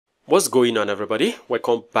What's going on, everybody?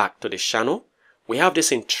 Welcome back to the channel. We have this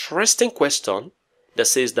interesting question that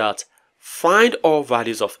says that find all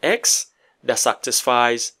values of x that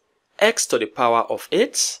satisfies x to the power of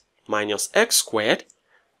 8 minus x squared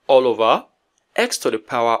all over x to the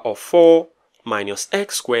power of 4 minus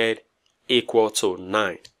x squared equal to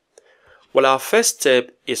 9. Well, our first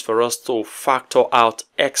step is for us to factor out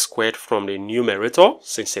x squared from the numerator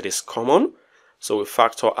since it is common. So we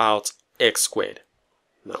factor out x squared.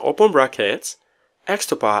 Now open brackets, x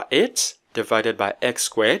to the power 8 divided by x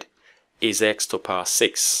squared is x to the power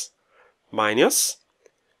 6 minus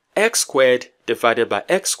x squared divided by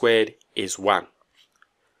x squared is 1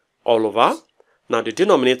 all over. Now the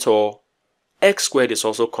denominator x squared is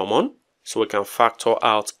also common, so we can factor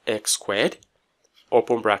out x squared.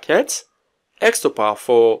 Open brackets, x to the power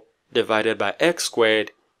 4 divided by x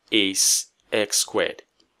squared is x squared.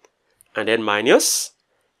 And then minus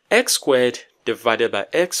x squared divided by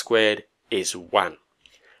x squared is 1.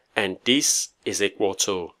 And this is equal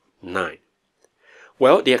to 9.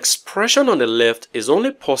 Well, the expression on the left is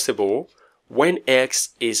only possible when x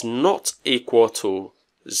is not equal to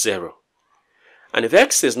 0. And if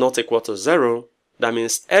x is not equal to 0, that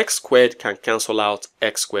means x squared can cancel out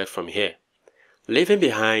x squared from here, leaving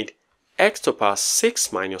behind x to the power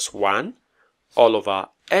 6 minus 1 all over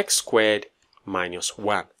x squared minus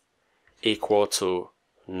 1 equal to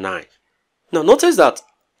 9. Now notice that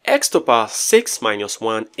x to the power 6 minus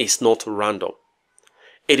 1 is not random.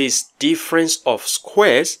 It is difference of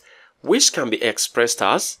squares, which can be expressed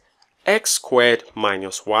as x squared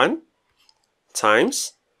minus 1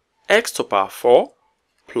 times x to the power 4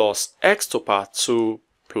 plus x to the power 2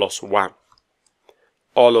 plus 1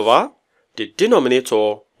 all over the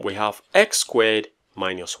denominator we have x squared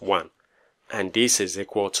minus 1, and this is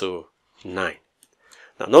equal to 9.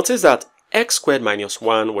 Now notice that x squared minus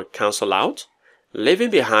 1 will cancel out, leaving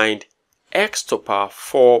behind x to the power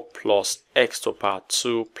 4 plus x to the power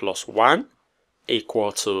 2 plus 1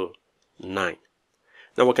 equal to 9.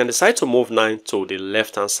 Now we can decide to move 9 to the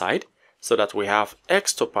left hand side so that we have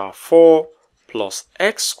x to the power 4 plus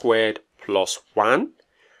x squared plus 1,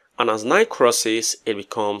 and as 9 crosses it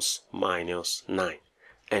becomes minus 9,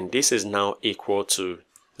 and this is now equal to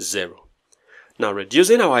 0. Now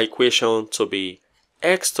reducing our equation to be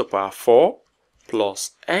x to the power 4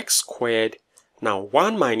 plus x squared, now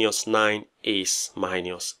 1 minus 9 is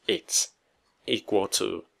minus 8 equal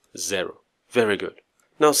to 0. Very good.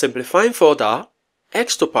 Now simplifying further,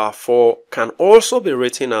 x to the power 4 can also be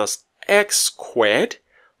written as x squared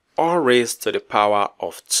or raised to the power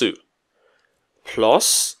of 2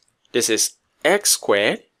 plus, this is x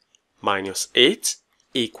squared minus 8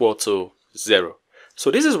 equal to 0. So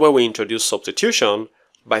this is where we introduce substitution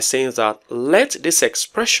by saying that let this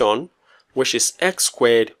expression, which is x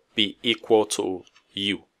squared, be equal to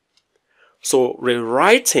u. So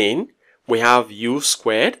rewriting, we have u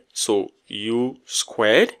squared, so u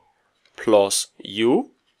squared plus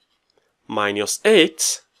u minus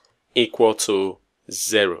 8 equal to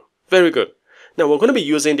 0. Very good. Now we're going to be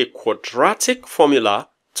using the quadratic formula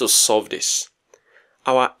to solve this.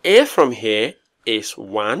 Our a from here is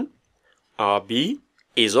 1, our b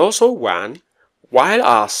is also 1, while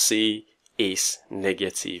our c is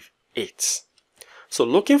negative 8. So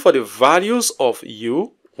looking for the values of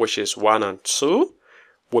u, which is 1 and 2,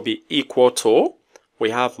 will be equal to, we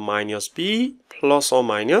have minus b plus or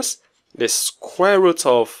minus the square root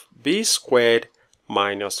of b squared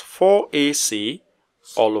minus 4ac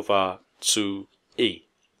all over 2a.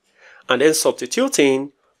 And then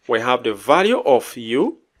substituting, we have the value of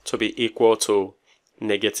u to be equal to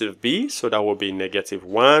negative b, so that will be negative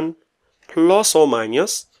 1 plus or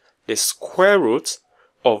minus the square root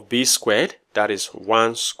of b squared, that is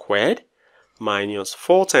 1 squared, minus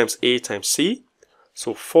 4 times a times c,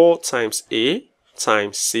 so 4 times a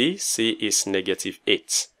times c, c is negative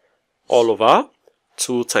 8, all over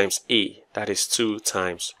 2 times a, that is 2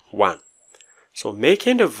 times 1. So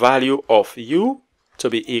making the value of u to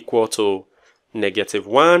be equal to negative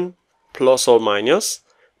 1 plus or minus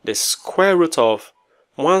the square root of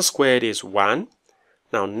 1 squared is 1.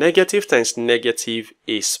 Now negative times negative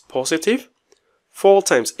is positive. 4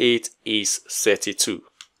 times 8 is 32.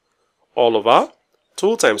 All over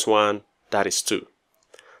 2 times 1, that is 2.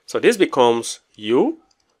 So this becomes u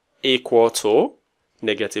equal to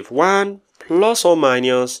negative 1 plus or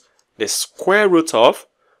minus the square root of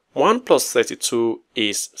 1 plus 32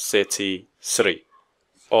 is 33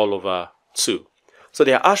 all over 2. So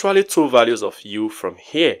there are actually two values of u from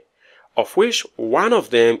here, of which one of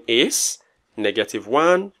them is negative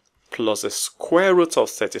 1 plus the square root of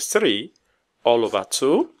 33 all over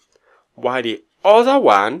 2, while the other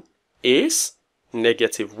one is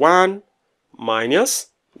negative 1 minus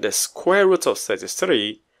the square root of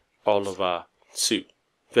 33 all over 2.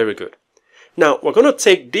 Very good. Now, we're going to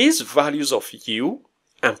take these values of u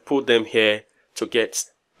and put them here to get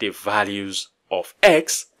the values of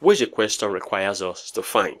x, which the question requires us to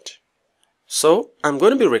find. So, I'm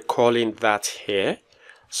going to be recalling that here.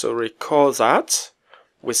 So, recall that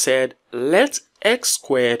we said, let x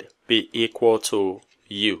squared be equal to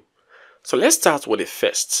u. So, let's start with the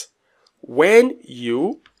first. When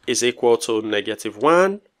u is equal to negative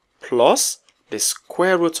 1 plus the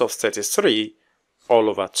square root of 33 all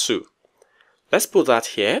over 2. Let's put that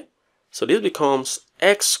here. So this becomes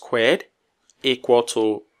x squared equal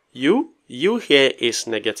to u. U here is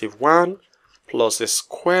negative 1 plus the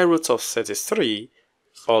square root of 33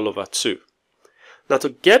 all over 2. Now to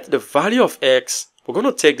get the value of x, we're going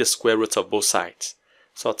to take the square root of both sides.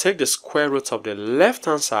 So I'll take the square root of the left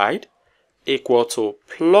hand side equal to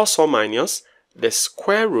plus or minus the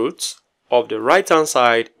square root of the right hand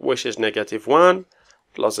side, which is negative 1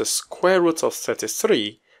 plus the square root of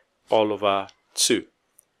 33 all over 2.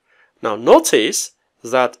 Now notice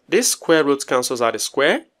that this square root cancels out the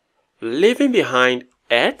square, leaving behind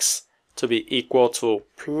x to be equal to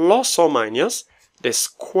plus or minus the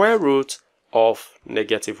square root of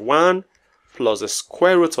negative 1 plus the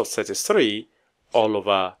square root of 33 all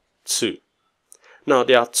over 2. Now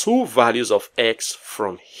there are two values of x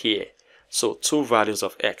from here. So two values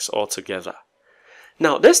of x altogether.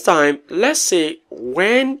 Now this time, let's say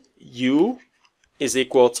when u is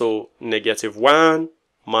equal to negative 1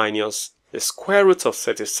 minus the square root of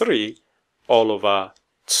 33 all over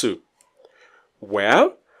 2.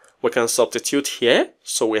 Well, we can substitute here.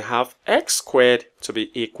 So we have x squared to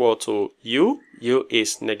be equal to u. U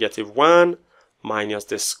is negative 1 minus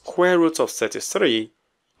the square root of 33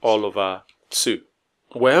 all over 2.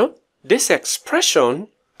 Well, this expression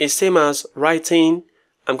is same as writing,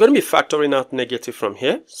 I'm going to be factoring out negative from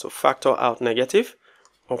here. So factor out negative,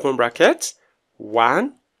 open bracket,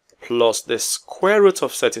 1 plus the square root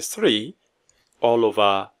of 33 all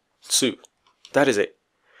over 2. That is it.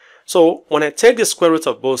 So when I take the square root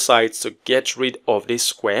of both sides to get rid of this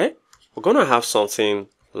square, we're going to have something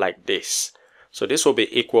like this. So this will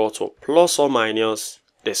be equal to plus or minus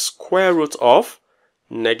the square root of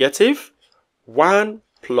negative 1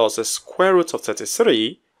 plus the square root of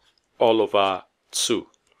 33 all over 2.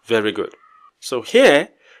 Very good. So here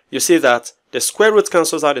you see that the square root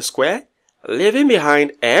cancels out the square, leaving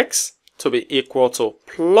behind x to be equal to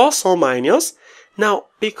plus or minus. Now,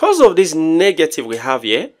 because of this negative we have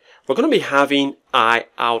here, we're going to be having I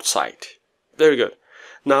outside. Very good.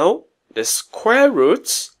 Now, the square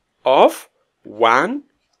root of 1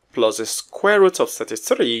 plus the square root of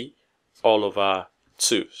 33 all over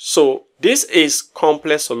 2. So this is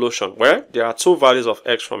complex solution where there are two values of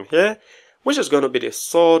x from here, which is going to be the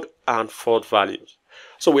third and fourth values.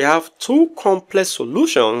 So we have two complex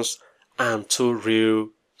solutions and two real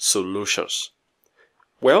solutions.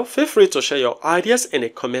 Well, feel free to share your ideas in the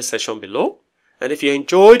comment section below. And if you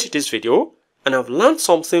enjoyed this video and have learned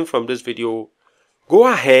something from this video, go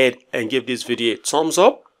ahead and give this video a thumbs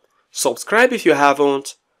up. Subscribe if you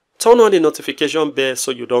haven't. Turn on the notification bell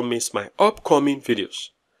so you don't miss my upcoming videos.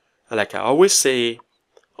 And like I always say,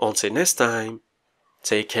 until next time,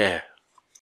 take care.